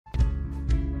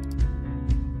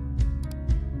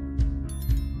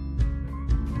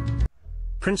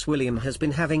Prince William has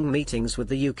been having meetings with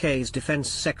the UK's Defence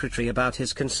Secretary about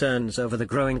his concerns over the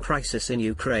growing crisis in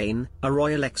Ukraine, a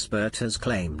royal expert has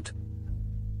claimed.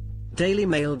 Daily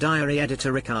Mail diary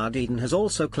editor Richard Eden has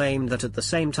also claimed that at the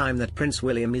same time that Prince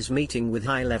William is meeting with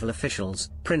high-level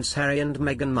officials, Prince Harry and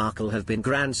Meghan Markle have been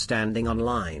grandstanding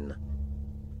online.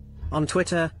 On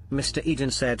Twitter, Mr.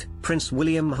 Eden said, Prince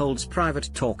William holds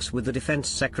private talks with the Defence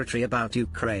Secretary about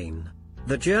Ukraine.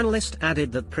 The journalist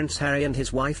added that Prince Harry and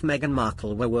his wife Meghan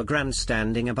Markle were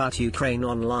grandstanding about Ukraine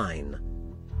online.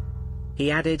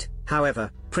 He added,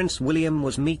 however, Prince William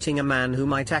was meeting a man who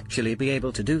might actually be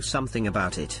able to do something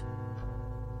about it.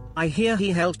 I hear he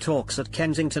held talks at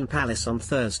Kensington Palace on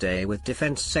Thursday with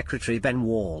Defence Secretary Ben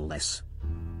Wallace.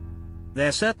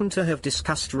 They're certain to have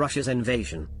discussed Russia's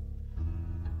invasion.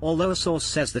 Although a source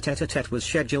says the tete-a-tete was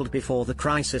scheduled before the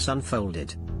crisis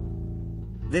unfolded.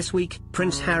 This week,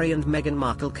 Prince Harry and Meghan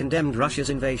Markle condemned Russia's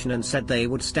invasion and said they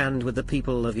would stand with the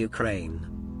people of Ukraine.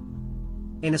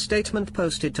 In a statement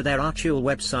posted to their Archul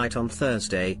website on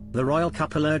Thursday, the royal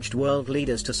couple urged world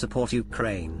leaders to support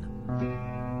Ukraine.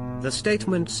 The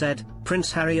statement said,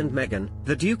 Prince Harry and Meghan,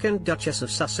 the Duke and Duchess of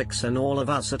Sussex and all of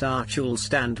us at Archul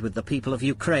stand with the people of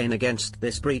Ukraine against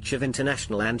this breach of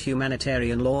international and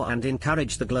humanitarian law and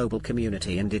encourage the global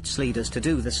community and its leaders to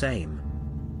do the same.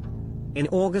 In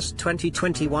August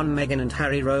 2021, Meghan and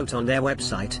Harry wrote on their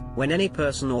website, when any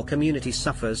person or community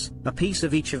suffers, a piece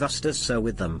of each of us does so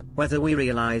with them, whether we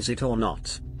realize it or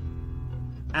not.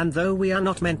 And though we are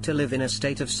not meant to live in a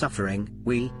state of suffering,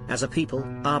 we, as a people,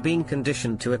 are being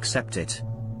conditioned to accept it.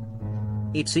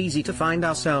 It's easy to find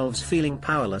ourselves feeling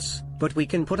powerless, but we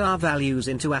can put our values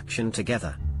into action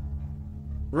together.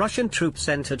 Russian troops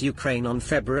entered Ukraine on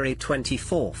February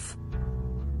 24.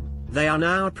 They are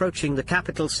now approaching the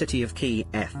capital city of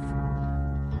Kiev.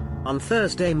 On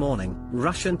Thursday morning,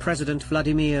 Russian President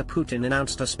Vladimir Putin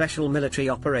announced a special military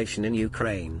operation in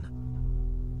Ukraine.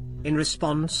 In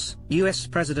response, US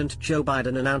President Joe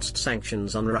Biden announced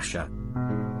sanctions on Russia.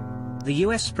 The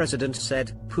US president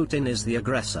said, Putin is the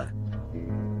aggressor.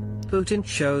 Putin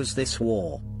chose this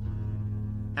war.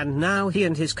 And now he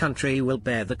and his country will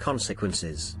bear the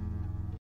consequences.